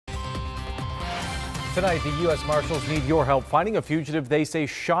Tonight, the U.S. Marshals need your help finding a fugitive they say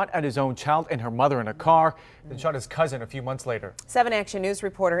shot at his own child and her mother in a car, then shot his cousin a few months later. 7 Action News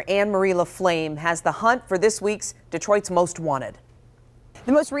reporter Anne-Marie LaFlame has the hunt for this week's Detroit's Most Wanted.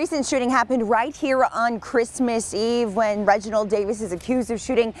 The most recent shooting happened right here on Christmas Eve when Reginald Davis is accused of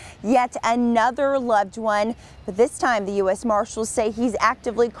shooting yet another loved one. But this time, the U.S. Marshals say he's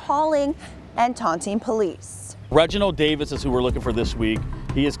actively calling and taunting police. Reginald Davis is who we're looking for this week.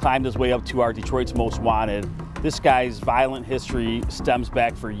 He has climbed his way up to our Detroit's Most Wanted. This guy's violent history stems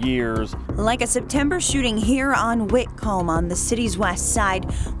back for years. Like a September shooting here on Whitcomb on the city's west side,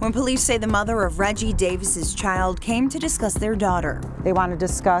 when police say the mother of Reggie Davis's child came to discuss their daughter. They want to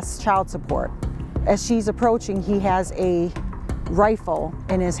discuss child support. As she's approaching, he has a rifle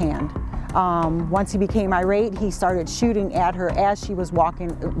in his hand. Once he became irate, he started shooting at her as she was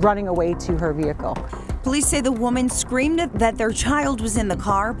running away to her vehicle. Police say the woman screamed that their child was in the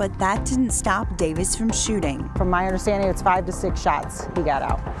car, but that didn't stop Davis from shooting. From my understanding, it's 5 to 6 shots he got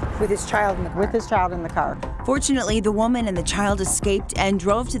out. With his child in the car? With his child in the car. Fortunately, the woman and the child escaped and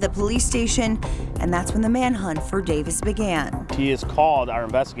drove to the police station, and that's when the manhunt for Davis began. He has called our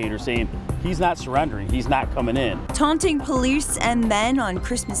investigators saying he's not surrendering, he's not coming in. Taunting police, and then on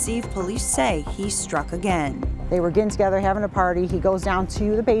Christmas Eve, police say he struck again. They were getting together, having a party. He goes down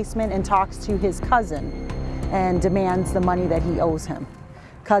to the basement and talks to his cousin and demands the money that he owes him.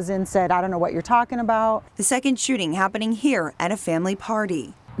 Cousin said, "I don't know what you're talking about." The second shooting happening here at a family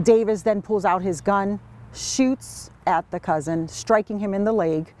party. Davis then pulls out his gun, shoots at the cousin, striking him in the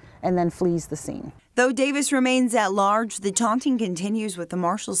leg, and then flees the scene. Though Davis remains at large, the taunting continues, with the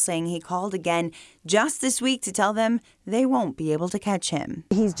marshals saying he called again just this week to tell them they won't be able to catch him.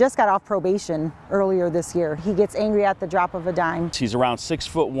 He's just got off probation earlier this year. He gets angry at the drop of a dime. He's around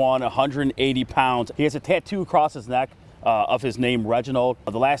 6'1", 180 pounds. He has a tattoo across his neck of his name, Reginald.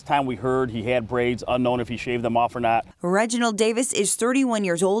 The last time we heard, he had braids, unknown if he shaved them off or not. Reginald Davis is 31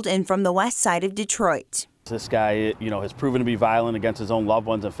 years old and from the west side of Detroit. This guy, has proven to be violent against his own loved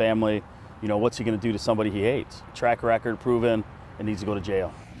ones and family. What's he going to do to somebody he hates? Track record proven, and needs to go to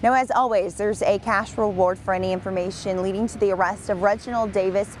jail. Now, as always, there's a cash reward for any information leading to the arrest of Reginald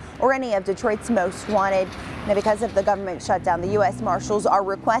Davis or any of Detroit's most wanted. Now, because of the government shutdown, the U.S. Marshals are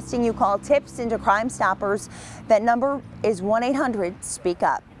requesting you call tips into Crime Stoppers. That number is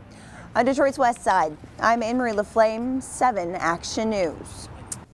 1-800-SPEAK-UP. On Detroit's west side, I'm Anne-Marie LaFlame, 7 Action News.